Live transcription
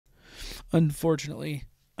Unfortunately,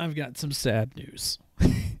 I've got some sad news.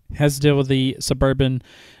 Has to deal with the Suburban,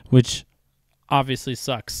 which obviously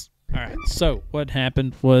sucks. All right, so what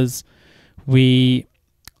happened was we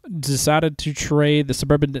decided to trade. The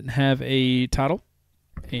Suburban didn't have a title,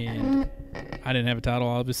 and I didn't have a title,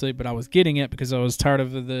 obviously, but I was getting it because I was tired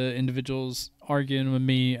of the individuals arguing with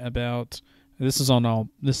me about this is all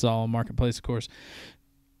Marketplace, of course.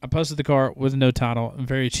 I posted the car with no title,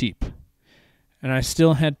 very cheap, and I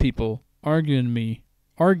still had people arguing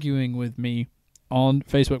with me on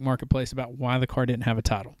Facebook Marketplace about why the car didn't have a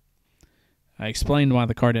title. I explained why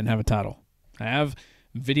the car didn't have a title. I have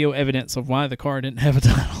video evidence of why the car didn't have a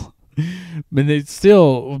title.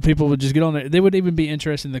 But people would just get on there. They wouldn't even be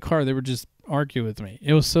interested in the car. They would just argue with me.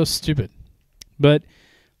 It was so stupid. But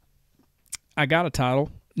I got a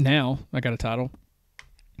title. Now I got a title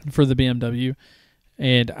for the BMW,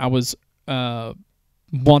 and I was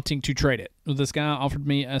wanting to trade it. This guy offered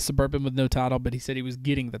me a Suburban with no title, but he said he was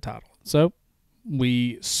getting the title. So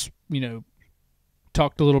we,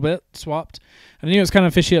 talked a little bit, swapped. I knew it was kind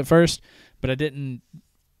of fishy at first, but I didn't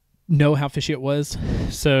know how fishy it was.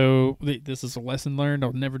 So this is a lesson learned.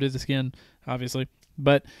 I'll never do this again, obviously.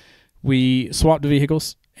 But we swapped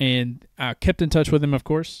vehicles, and I kept in touch with him, of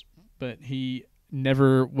course, but he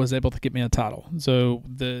never was able to get me a title. So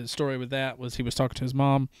the story with that was he was talking to his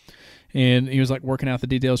mom, and he was like working out the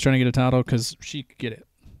details, trying to get a title because she could get it,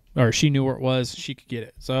 or she knew where it was, she could get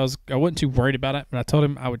it. So I wasn't too worried about it, but I told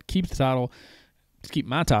him I would keep the title, keep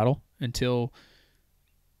my title until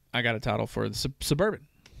I got a title for the Suburban.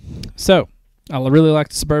 So I really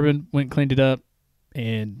liked the Suburban, went and cleaned it up,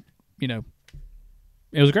 and it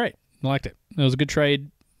was great. I liked it. It was a good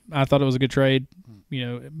trade. I thought it was a good trade.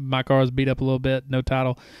 My car was beat up a little bit, no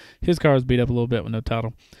title. His car was beat up a little bit with no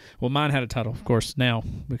title. Well, mine had a title, of course, now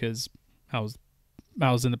because I was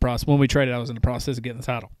in the process. When we traded, I was in the process of getting the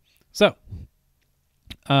title. So,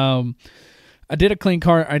 I did a clean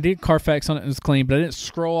car. I did Carfax on it. It was clean, but I didn't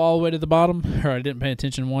scroll all the way to the bottom, or I didn't pay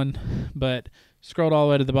attention but scrolled all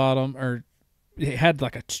the way to the bottom, or it had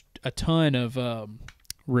like a ton of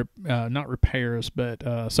not repairs,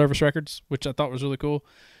 but service records, which I thought was really cool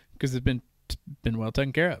because it's been well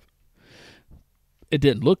taken care of. It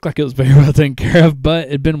didn't look like it was very well taken care of, but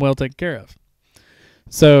it'd been well taken care of.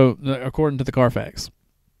 So, according to the Carfax.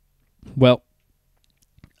 Well,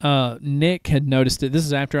 Nick had noticed it. This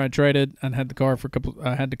is after I traded. I had the car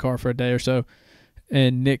for a day or so,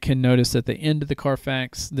 and Nick had noticed at the end of the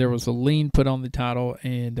Carfax there was a lien put on the title,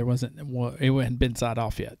 and it hadn't been signed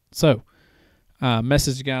off yet. So, I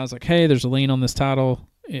messaged the guy. I was like, "Hey, there's a lien on this title.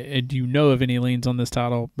 Do you know of any liens on this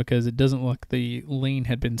title? Because it doesn't look the lien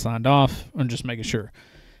had been signed off. I'm just making sure."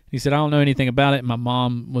 He said, "I don't know anything about it. My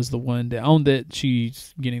mom was the one that owned it.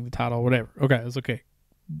 She's getting the title, whatever." Okay, it was okay.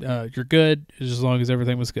 You're good as long as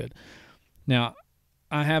everything was good. Now,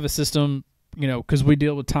 I have a system, because we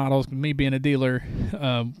deal with titles. Me being a dealer,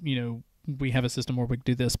 we have a system where we can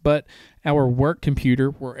do this. But our work computer,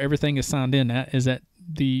 where everything is signed in at, is at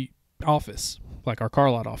the office, like our car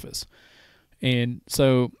lot office. And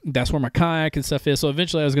so that's where my kayak and stuff is. So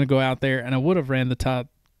eventually I was going to go out there, and I would have ran the title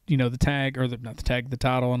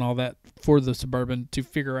and all that for the Suburban to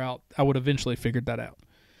figure out. I would eventually figured that out.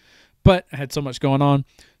 But I had so much going on,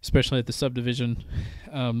 especially at the subdivision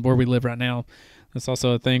where we live right now. That's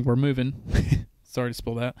also a thing. We're moving. Sorry to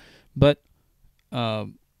spoil that. But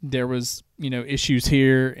there was, issues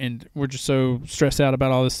here, and we're just so stressed out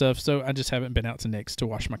about all this stuff. So I just haven't been out to Nick's to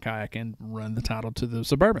wash my kayak and run the title to the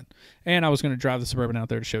Suburban. And I was going to drive the Suburban out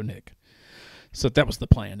there to show Nick. So that was the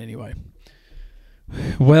plan anyway.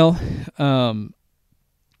 Well,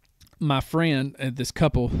 my friend, this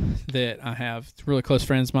couple that I have, really close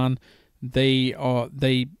friends of mine, they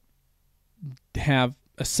have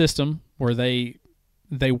a system where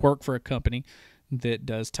they work for a company that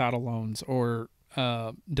does title loans or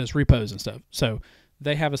does repos and stuff. So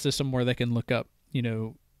they have a system where they can look up,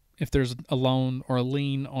 if there's a loan or a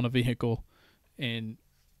lien on a vehicle, and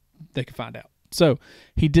they can find out. So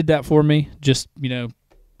he did that for me, just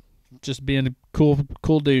being a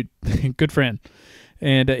cool dude, good friend.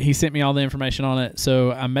 And he sent me all the information on it.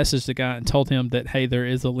 So I messaged the guy and told him that, hey, there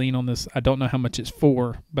is a lien on this. I don't know how much it's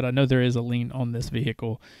for, but I know there is a lien on this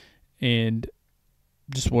vehicle. And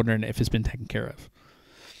just wondering if it's been taken care of.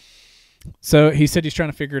 So he said he's trying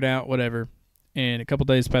to figure it out, whatever. And a couple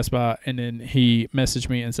days passed by, and then he messaged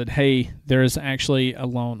me and said, hey, there is actually a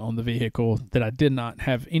loan on the vehicle that I did not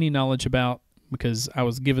have any knowledge about because I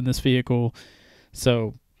was given this vehicle.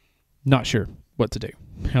 So not sure what to do.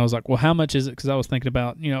 And I was like, well, how much is it? Because I was thinking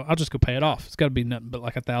about, I'll just go pay it off. It's got to be nothing but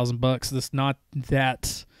like $1,000. That's not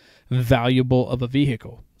that valuable of a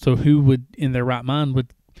vehicle. So who would, in their right mind,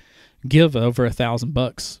 would give over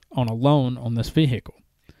 $1,000 on a loan on this vehicle.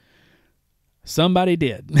 Somebody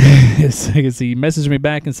did. Because he messaged me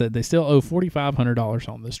back and said they still owe $4,500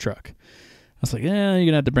 on this truck. I was like, yeah, you're going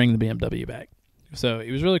to have to bring the BMW back. So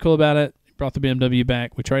he was really cool about it. He brought the BMW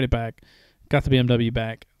back. We traded back. Got the BMW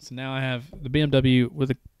back. So now I have the BMW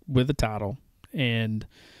with a title. And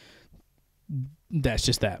that's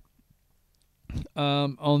just that.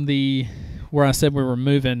 On the where I said we were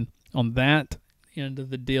moving on that end of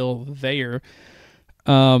the deal there,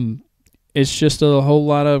 it's just a whole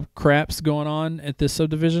lot of craps going on at this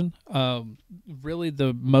subdivision. Really,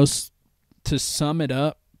 to sum it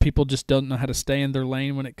up, people just don't know how to stay in their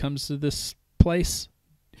lane when it comes to this place.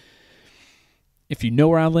 If you know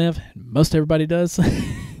where I live, most everybody does,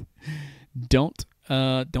 don't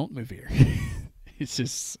move here. It's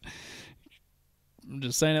just, I'm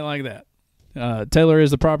just saying it like that. Taylor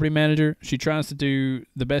is the property manager. She tries to do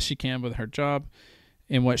the best she can with her job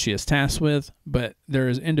and what she is tasked with, but there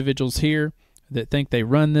is individuals here that think they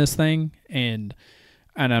run this thing, and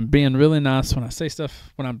I'm being really nice when I say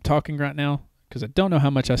stuff when I'm talking right now, because I don't know how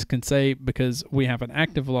much I can say, because we have an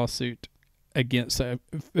active lawsuit against a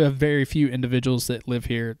very few individuals that live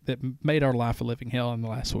here that made our life a living hell in the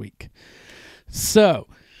last week. So,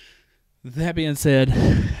 that being said,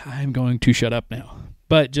 I'm going to shut up now.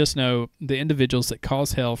 But just know, the individuals that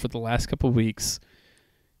caused hell for the last couple of weeks,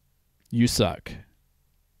 you suck.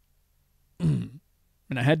 And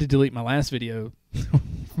I had to delete my last video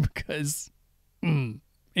because,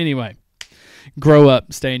 anyway, grow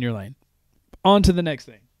up, stay in your lane. On to the next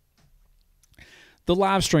thing. The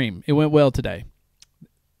live stream, it went well today.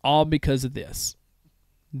 All because of this.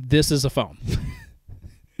 This is a phone.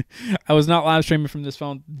 I was not live streaming from this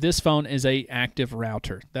phone. This phone is a active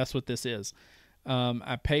router. That's what this is.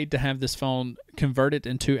 I paid to have this phone converted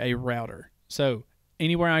into a router. So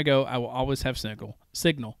anywhere I go, I will always have signal.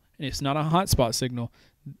 And it's not a hotspot signal.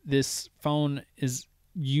 This phone is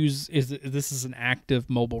this is an active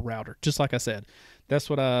mobile router. Just like I said, that's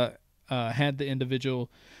what I had the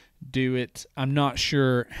individual do it. I'm not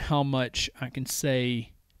sure how much I can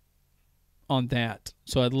say on that.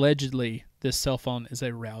 So allegedly, this cell phone is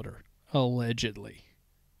a router. Allegedly.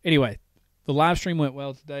 Anyway, the live stream went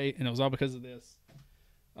well today, and it was all because of this.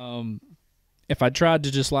 If I tried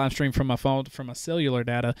to just live stream from my phone, from my cellular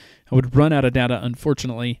data, I would run out of data,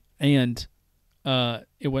 unfortunately, and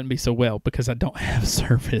it wouldn't be so well because I don't have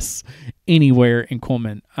service anywhere in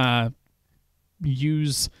Coleman. I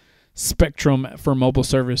use Spectrum for mobile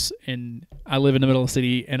service, and I live in the middle of the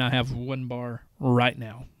city, and I have 1 bar right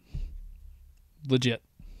now. Legit.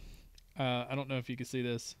 I don't know if you can see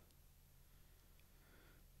this.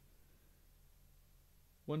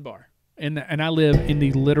 1 bar. And I live in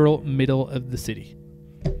the literal middle of the city.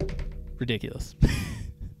 Ridiculous.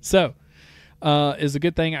 So, it's a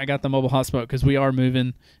good thing I got the mobile hotspot because we are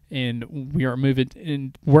moving, and we are moving,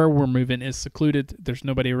 and where we're moving is secluded. There's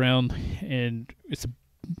nobody around, and it's a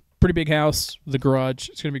pretty big house. The garage,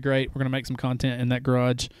 it's going to be great. We're going to make some content in that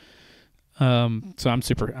garage. So I'm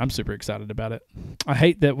super excited about it. I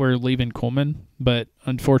hate that we're leaving Coleman, but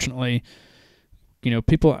unfortunately,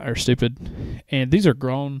 people are stupid, and these are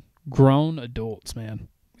grown adults, man,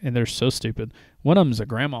 and they're so stupid. One of them's a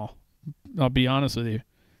grandma. I'll be honest with you,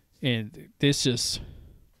 and this just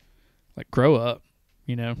grow up,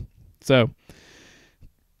 So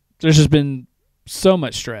there's just been so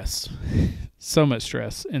much stress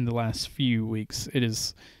in the last few weeks. It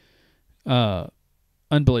is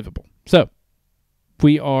unbelievable. So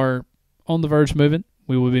we are on the verge of moving.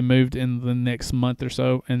 We will be moved in the next month or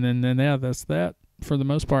so, and then that's that for the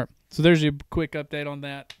most part. So there's your quick update on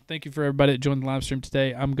that. Thank you for everybody that joined the live stream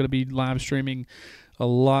today. I'm going to be live streaming a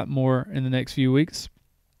lot more in the next few weeks,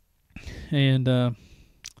 and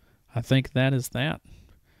I think that is that.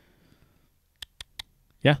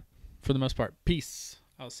 Yeah, for the most part. Peace.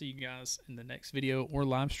 I'll see you guys in the next video or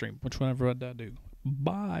live stream, whichever I do.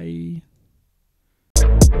 Bye.